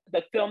that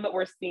the film that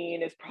we're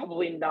seeing is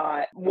probably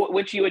not,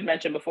 which you had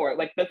mentioned before,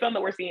 like the film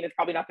that we're seeing is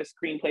probably not the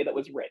screenplay that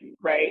was written,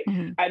 right?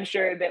 Mm-hmm. I'm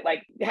sure that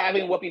like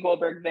having Whoopi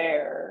Goldberg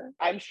there,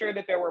 I'm sure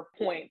that there were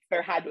points,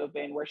 there had to have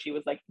been, where she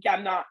was like,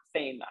 I'm not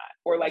saying that,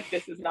 or like,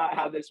 this is not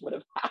how this would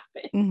have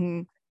happened.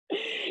 Mm-hmm.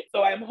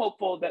 So I'm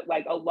hopeful that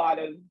like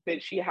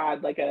that she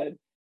had like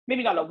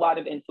maybe not a lot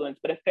of influence,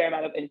 but a fair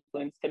amount of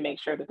influence to make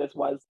sure that this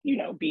was,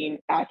 being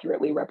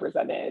accurately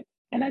represented.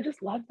 And I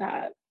just love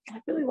that.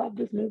 I really love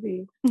this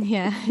movie.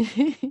 Yeah.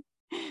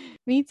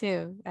 Me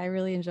too. I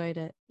really enjoyed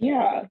it.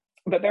 Yeah.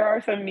 But there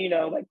are some,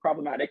 like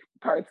problematic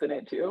parts in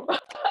it too.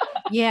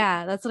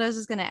 Yeah, that's what I was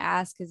just gonna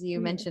ask, because I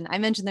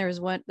mentioned there's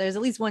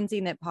at least one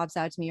scene that pops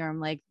out to me where I'm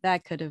like,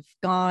 that could have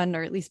gone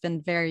or at least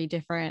been very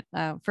different.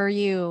 For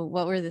you,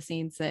 what were the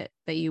scenes that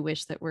you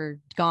wish that were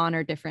gone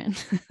or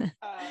different?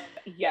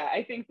 Yeah,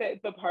 I think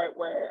that the part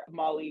where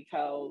Molly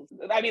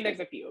there's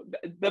a few.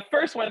 The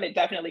first one that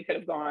definitely could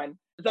have gone,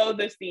 though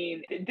the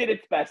scene did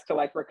its best to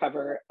like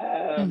recover.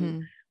 Mm-hmm.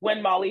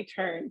 When Molly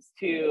turns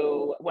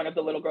to one of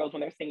the little girls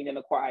when they're singing in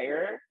the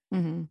choir,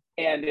 mm-hmm.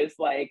 and is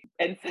like,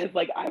 and says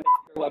like, I'm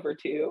a lover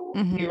too.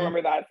 Mm-hmm. Do you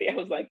remember that? See, I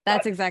was like,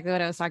 that's exactly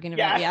what I was talking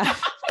about. Yeah.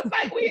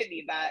 Like, we didn't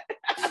need that.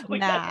 Like,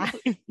 nah.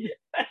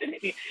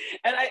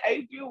 And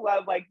I do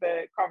love like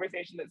the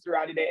conversation that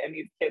surrounded it, and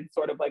these kids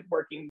sort of like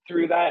working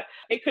through that.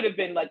 It could have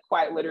been like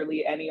quite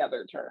literally any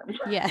other term.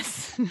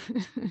 Yes.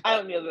 I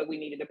don't know that we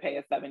needed to pay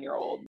a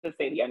 7-year-old to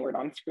say the N-word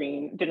on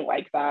screen. Didn't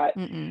like that.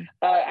 Mm-mm.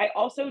 I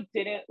also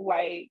didn't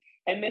like,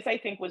 and this I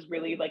think was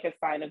really like a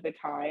sign of the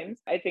times.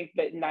 I think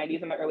that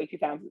 90s and the early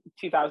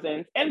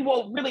 2000s, and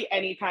well, really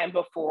any time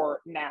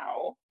before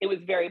now, it was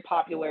very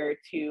popular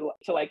to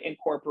like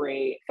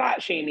incorporate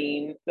fat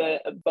shaming, the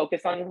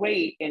focus on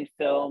weight in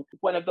film.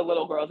 One of the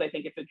little girls, I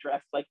think it's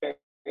addressed like very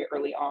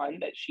early on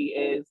that she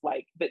is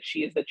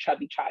the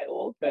chubby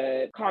child.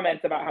 The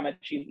comments about how much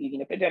she's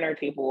eating at the dinner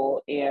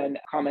table and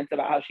comments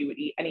about how she would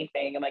eat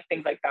anything and like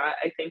things like that,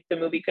 I think the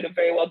movie could have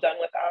very well done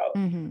without.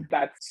 Mm-hmm.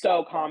 That's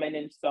so common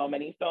in so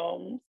many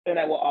films, and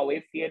I will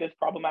always see it as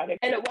problematic.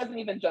 And it wasn't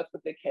even just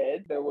with the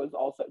kids. There was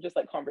also just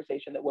like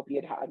conversation that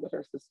Whoopi had with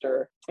her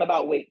sister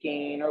about weight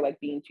gain or like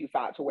being too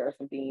fat to wear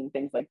something,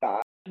 things like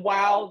that.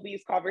 While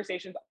these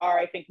conversations are,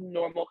 I think,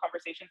 normal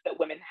conversations that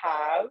women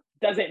have,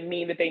 doesn't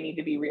mean that they need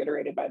to be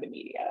reiterated by the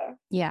media.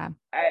 Yeah.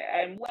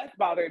 I'm less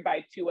bothered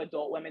by two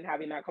adult women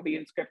having that,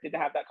 being scripted to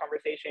have that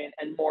conversation,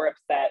 and more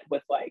upset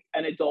with like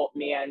an adult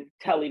man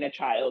telling a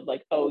child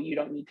like, oh, you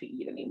don't need to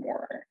eat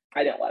anymore.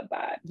 I didn't love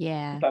that.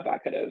 Yeah. I thought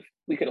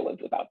we could have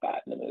lived without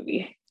that in the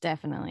movie.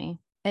 Definitely.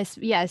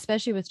 Yeah,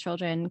 especially with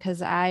children,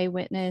 because I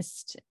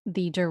witnessed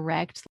the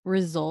direct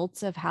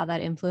results of how that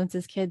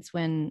influences kids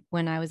when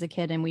I was a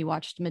kid and we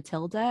watched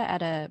Matilda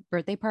at a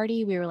birthday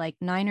party. We were like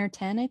 9 or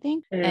 10, I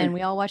think. And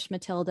we all watched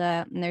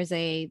Matilda, and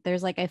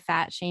there's like a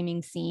fat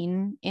shaming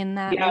scene in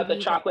that. Yeah, the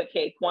chocolate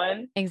cake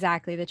one.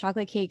 Exactly, the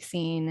chocolate cake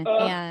scene.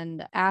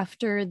 And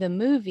after the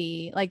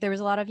movie, like there was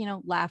a lot of,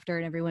 laughter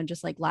and everyone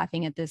just like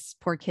laughing at this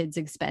poor kid's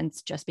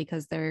expense just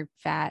because they're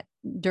fat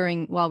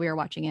while we were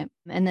watching it.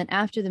 And then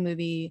after the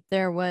movie,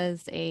 there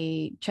was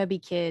a chubby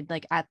kid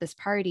like at this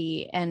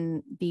party,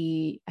 and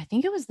I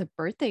think it was the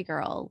birthday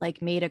girl like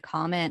made a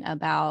comment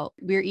about,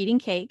 we were eating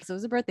cake, so it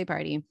was a birthday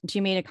party, and she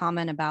made a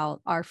comment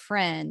about our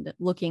friend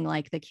looking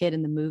like the kid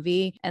in the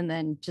movie, and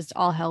then just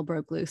all hell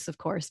broke loose, of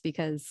course,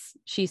 because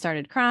she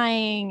started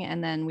crying,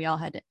 and then we all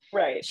had to,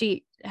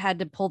 she had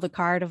to pull the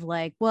card of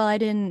like, well, I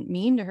didn't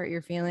mean to hurt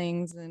your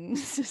feelings, and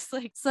it's just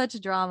like such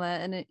drama.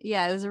 And it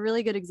was a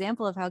really good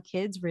example of how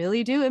kids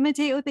really do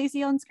imitate what they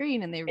see on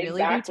screen, and they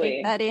really do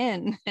take that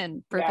in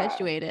and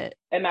perpetuate it.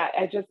 And that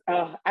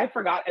I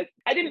forgot.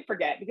 I didn't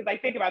forget, because I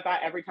think about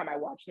that every time I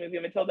watch the movie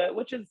Matilda,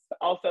 which is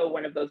also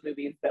one of those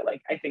movies that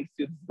like I think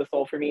soothes the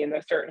soul for me in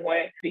a certain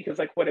way, because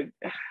like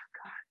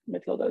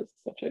Matilda is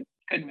such a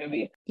good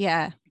movie.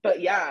 Yeah.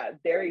 But yeah,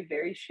 very,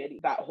 very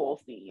shitty. That whole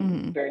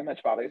scene very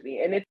much bothers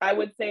me. And it's, I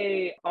would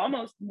say,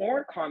 almost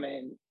more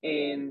common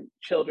in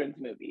children's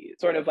movies,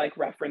 sort of like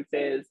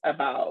references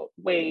about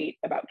weight,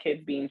 about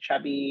kids being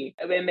chubby.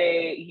 And then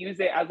they use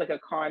it as like a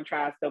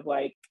contrast of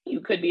like, you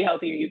could be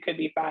healthy or you could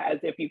be fat, as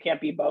if you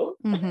can't be both.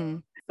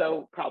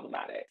 So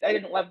problematic. I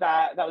didn't love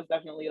that. That was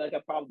definitely like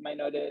a problem I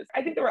noticed.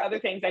 I think there were other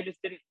things I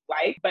just didn't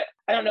like, but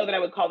I don't know that I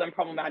would call them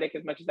problematic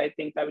as much as I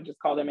think I would just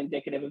call them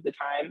indicative of the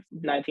times,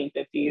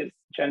 1950s,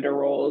 gender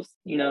roles,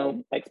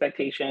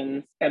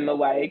 expectations and the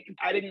like.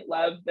 I didn't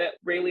love that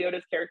Ray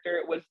Liotta's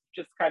character was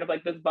just kind of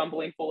like this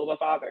bumbling fool of a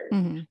father.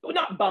 Well,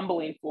 not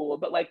bumbling fool,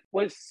 but like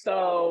was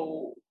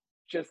so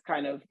just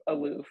kind of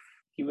aloof.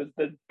 He was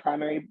the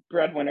primary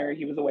breadwinner.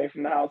 He was away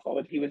from the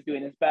household. He was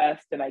doing his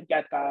best. And I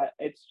get that.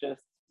 It's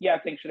just,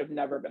 things should have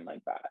never been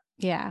like that.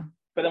 Yeah.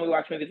 But then we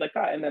watch movies like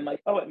that, and then like,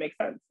 oh, it makes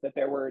sense that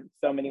there were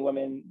so many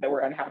women that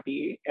were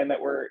unhappy and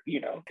that were,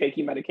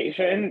 taking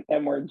medication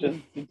and were just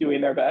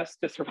doing their best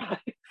to survive.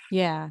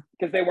 Yeah.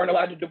 Because they weren't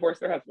allowed to divorce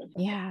their husband.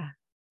 Yeah.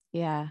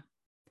 Yeah.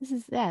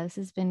 This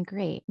has been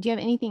great. Do you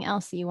have anything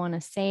else that you want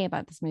to say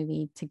about this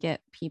movie to get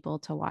people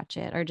to watch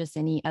it, or just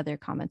any other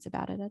comments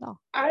about it at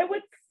all? I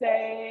would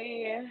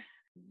say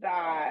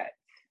that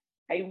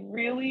I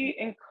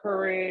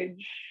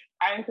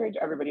encourage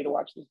everybody to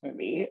watch this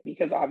movie,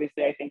 because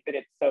obviously I think that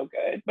it's so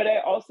good. But I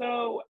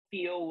also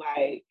feel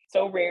like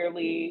so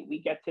rarely we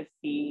get to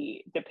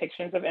see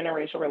depictions of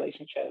interracial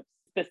relationships,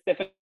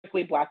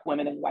 specifically Black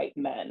women and white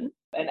men.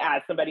 And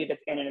as somebody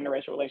that's in an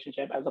interracial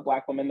relationship, as a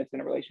Black woman that's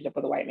in a relationship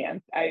with a white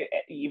man, I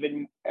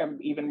am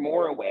even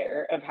more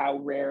aware of how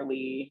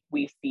rarely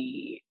we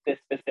see this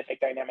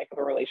specific dynamic of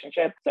a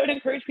relationship. So I'd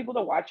encourage people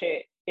to watch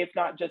it, if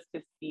not just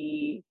to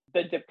see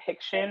the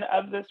depiction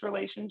of this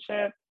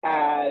relationship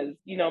as,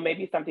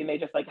 maybe something they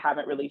just like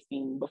haven't really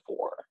seen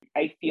before.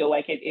 I feel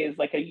like it is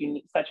like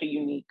such a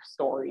unique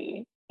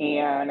story.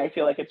 And I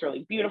feel like it's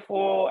really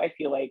beautiful. I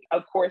feel like,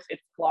 of course,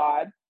 it's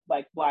flawed,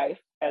 like life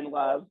and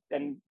love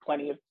and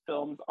plenty of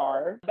films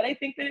are. But I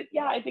think that,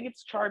 I think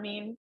it's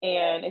charming,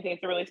 and I think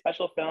it's a really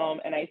special film.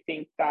 And I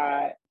think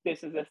that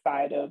this is a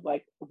side of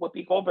like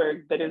Whoopi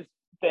Goldberg that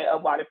a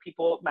lot of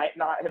people might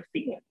not have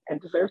seen and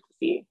deserve to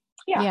see.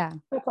 Yeah.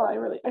 That's all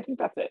I think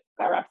that's it.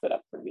 That wraps it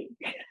up for me.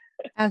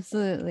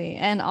 Absolutely.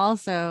 And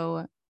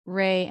also,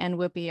 Ray and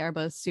Whoopi are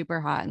both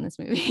super hot in this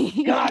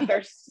movie. God,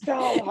 they're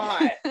so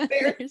hot.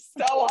 They're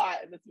so hot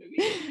in this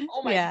movie.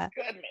 Oh my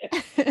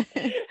goodness.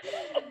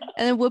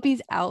 And then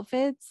Whoopi's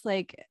outfits,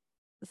 like,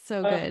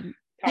 so good.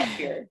 Top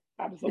tier.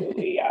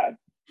 Absolutely. Yeah.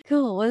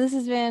 Cool. Well, this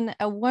has been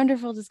a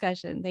wonderful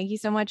discussion. Thank you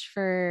so much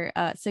for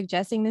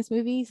suggesting this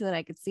movie so that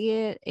I could see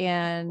it.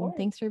 And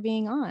thanks for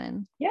being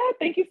on. Yeah.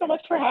 Thank you so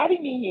much for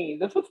having me.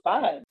 This was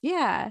fun.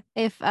 Yeah.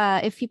 If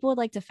people would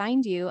like to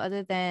find you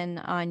other than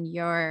on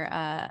your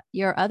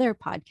other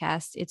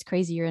podcast, It's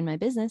Crazy You're in My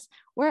Business,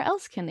 where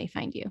else can they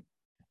find you?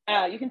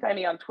 You can find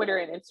me on Twitter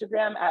and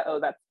Instagram at Oh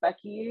That's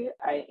Becky.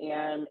 I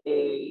am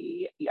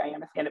a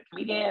stand-up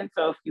comedian.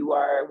 So if you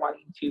are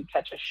wanting to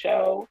catch a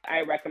show,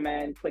 I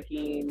recommend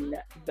clicking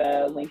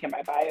the link in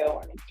my bio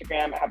on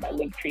Instagram. I have my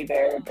link tree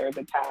there. There's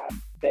a tab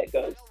that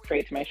goes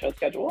straight to my show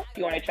schedule. If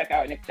you want to check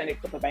out an extended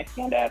clip of my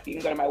stand-up, you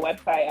can go to my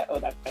website at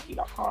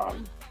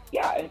ohthat'sbecky.com.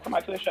 Yeah, and come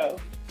out to a show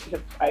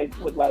because I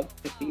would love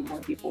to see more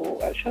people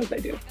at shows I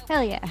do.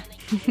 Hell yeah.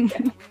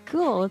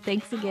 Cool.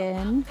 Thanks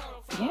again.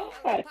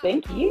 Yeah,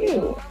 thank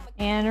you.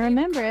 And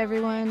remember,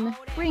 everyone,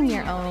 bring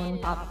your own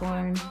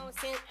popcorn.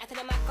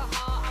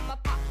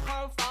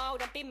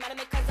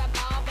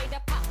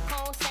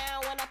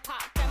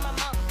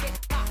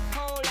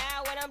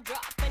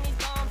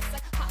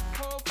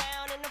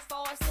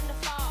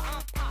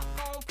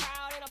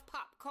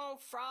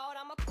 Fraud,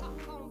 I'm a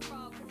popcorn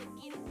frog, 'cause I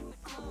get it from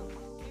my tongue.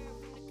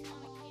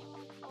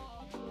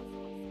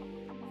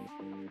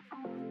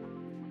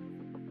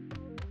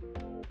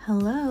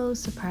 Hello,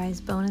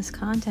 surprise bonus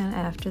content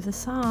after the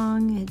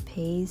song. It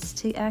pays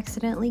to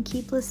accidentally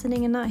keep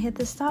listening and not hit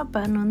the stop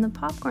button when the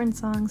popcorn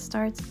song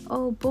starts.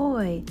 Oh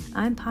boy,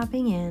 I'm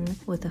popping in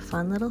with a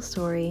fun little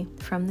story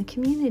from the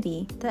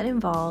community that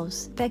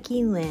involves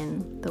Becky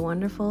Lynn, the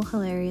wonderful,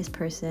 hilarious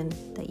person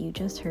that you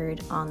just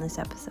heard on this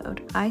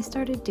episode. I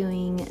started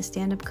doing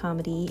stand-up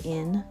comedy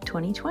in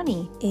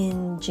 2020,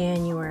 in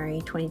January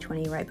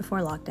 2020, right before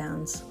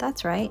lockdowns.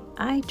 That's right,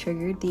 I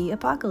triggered the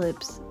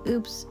apocalypse.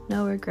 Oops,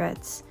 no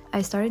regrets.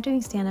 I started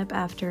doing stand-up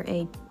after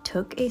I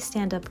took a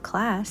stand-up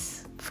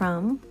class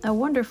from a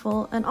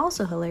wonderful and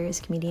also hilarious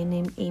comedian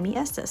named Amy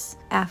Estes.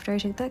 After I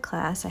took that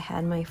class, I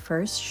had my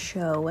first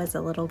show as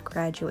a little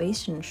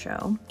graduation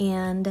show.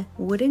 And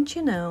wouldn't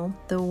you know,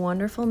 the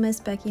wonderful Miss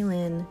Becky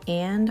Lynn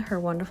and her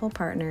wonderful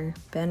partner,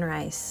 Ben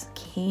Rice,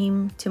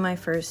 came to my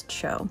first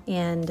show.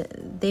 And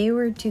they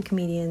were two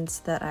comedians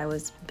that I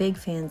was big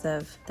fans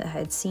of, that I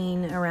had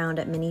seen around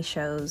at many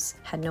shows,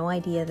 had no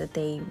idea that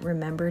they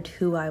remembered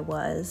who I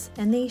was.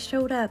 And they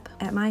showed up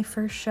at my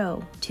first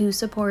show to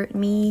support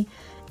me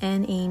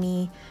and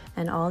Amy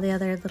and all the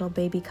other little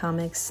baby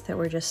comics that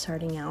were just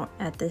starting out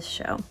at this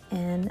show.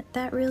 And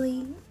that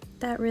really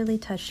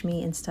touched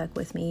me and stuck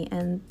with me.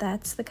 And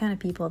that's the kind of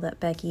people that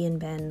Becky and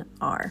Ben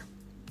are.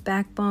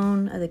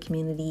 Backbone of the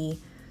community,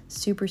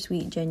 super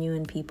sweet,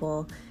 genuine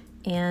people.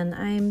 And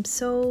I'm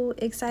so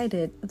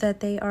excited that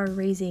they are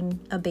raising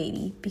a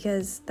baby,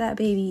 because that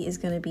baby is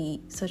going to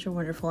be such a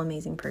wonderful,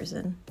 amazing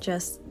person,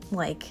 just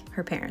like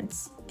her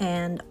parents.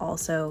 And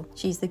also,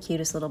 she's the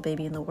cutest little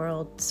baby in the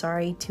world.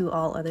 Sorry to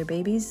all other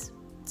babies.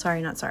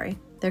 Sorry, not sorry.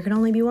 There can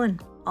only be one.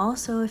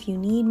 Also, if you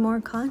need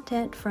more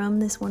content from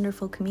this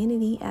wonderful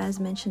community, as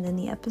mentioned in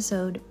the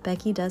episode,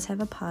 Becky does have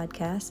a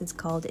podcast. It's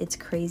called It's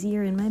Crazy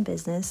You're in My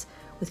Business,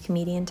 with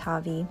comedian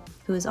Tavi,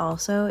 who is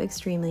also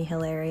extremely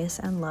hilarious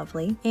and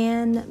lovely.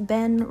 And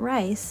Ben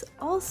Rice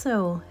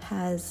also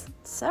has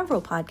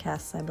several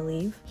podcasts, I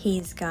believe.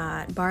 He's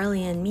got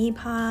Barley and Me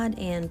Pod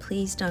and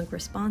Please Dunk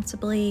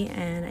Responsibly,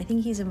 and I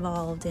think he's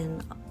involved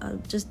in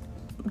just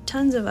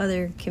tons of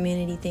other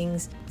community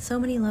things. So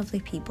many lovely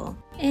people.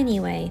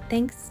 Anyway,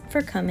 thanks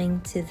for coming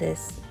to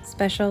this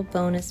special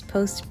bonus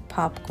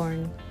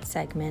post-popcorn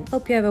segment.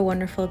 Hope you have a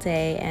wonderful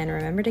day, and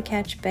remember to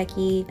catch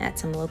Becky at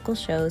some local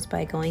shows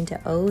by going to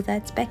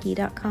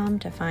ohthat'sbecky.com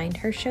to find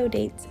her show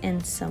dates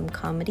and some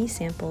comedy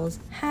samples.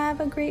 Have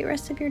a great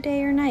rest of your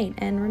day or night,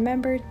 and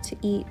remember to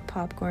eat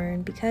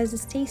popcorn because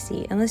it's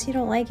tasty. Unless you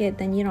don't like it,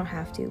 then you don't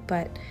have to,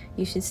 but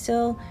you should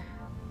still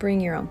bring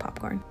your own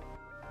popcorn.